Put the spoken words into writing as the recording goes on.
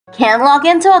Can't log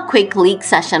into a quick League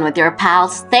session with your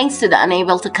pals thanks to the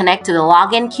unable to connect to the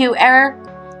login queue error?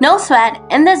 No sweat,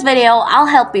 in this video I'll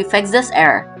help you fix this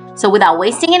error. So without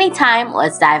wasting any time,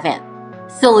 let's dive in.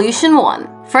 Solution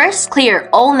 1. First, clear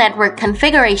all network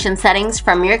configuration settings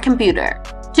from your computer.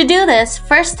 To do this,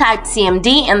 first type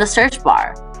CMD in the search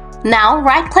bar. Now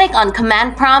right-click on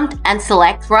Command Prompt and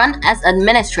select Run as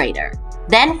Administrator.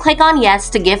 Then click on Yes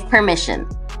to give permission.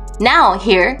 Now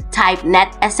here, type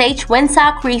netsh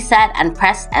winsock reset and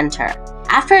press Enter.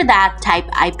 After that, type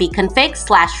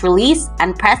ipconfig/release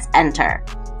and press Enter.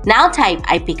 Now type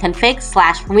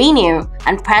ipconfig/renew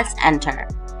and press Enter.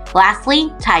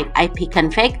 Lastly, type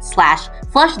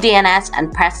ipconfig/flushdns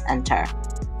and press Enter.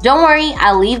 Don't worry,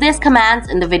 I'll leave these commands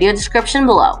in the video description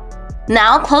below.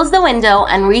 Now close the window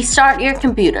and restart your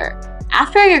computer.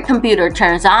 After your computer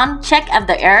turns on, check if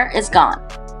the error is gone.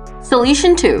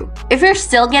 Solution 2. If you're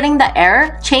still getting the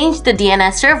error, change the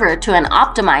DNS server to an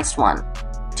optimized one.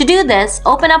 To do this,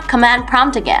 open up Command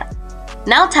Prompt again.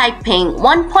 Now type ping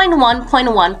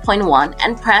 1.1.1.1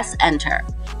 and press Enter.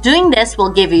 Doing this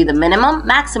will give you the minimum,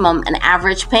 maximum, and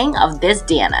average ping of this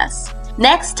DNS.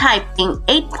 Next, type ping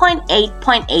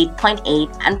 8.8.8.8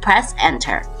 and press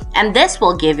Enter. And this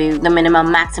will give you the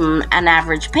minimum, maximum, and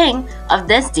average ping of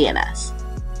this DNS.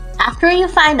 After you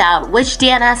find out which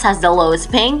DNS has the lowest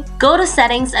ping, go to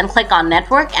Settings and click on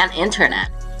Network and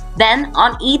Internet, then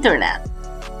on Ethernet.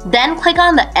 Then click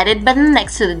on the Edit button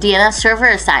next to the DNS server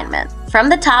assignment. From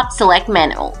the top, select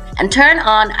Manual and turn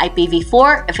on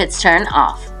IPv4 if it's turned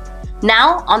off.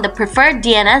 Now, on the Preferred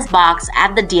DNS box,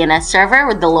 add the DNS server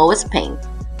with the lowest ping.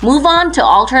 Move on to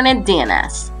Alternate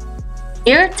DNS.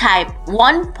 Here, type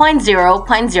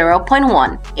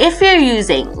 1.0.0.1 if you're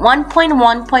using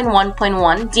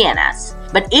 1.1.1.1 DNS.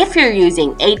 But if you're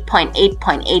using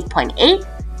 8.8.8.8,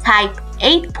 type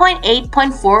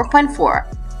 8.8.4.4.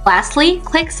 Lastly,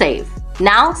 click Save.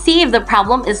 Now see if the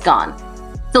problem is gone.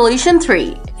 Solution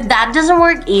 3. If that doesn't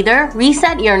work either,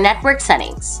 reset your network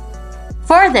settings.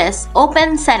 For this,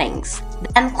 open Settings,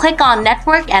 then click on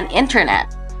Network and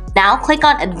Internet. Now click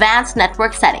on Advanced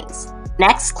Network Settings.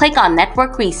 Next, click on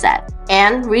Network Reset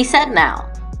and Reset Now.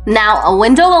 Now a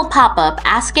window will pop up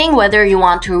asking whether you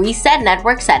want to reset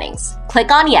network settings. Click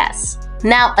on Yes.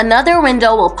 Now another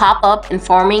window will pop up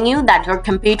informing you that your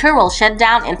computer will shut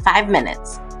down in 5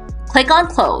 minutes. Click on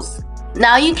Close.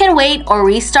 Now you can wait or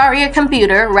restart your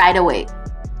computer right away.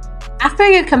 After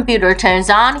your computer turns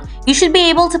on, you should be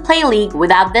able to play League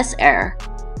without this error.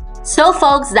 So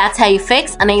folks, that's how you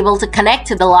fix unable to connect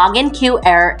to the login queue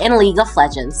error in League of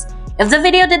Legends. If the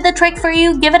video did the trick for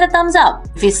you, give it a thumbs up.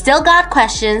 If you still got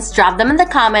questions, drop them in the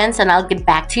comments and I'll get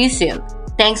back to you soon.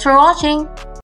 Thanks for watching!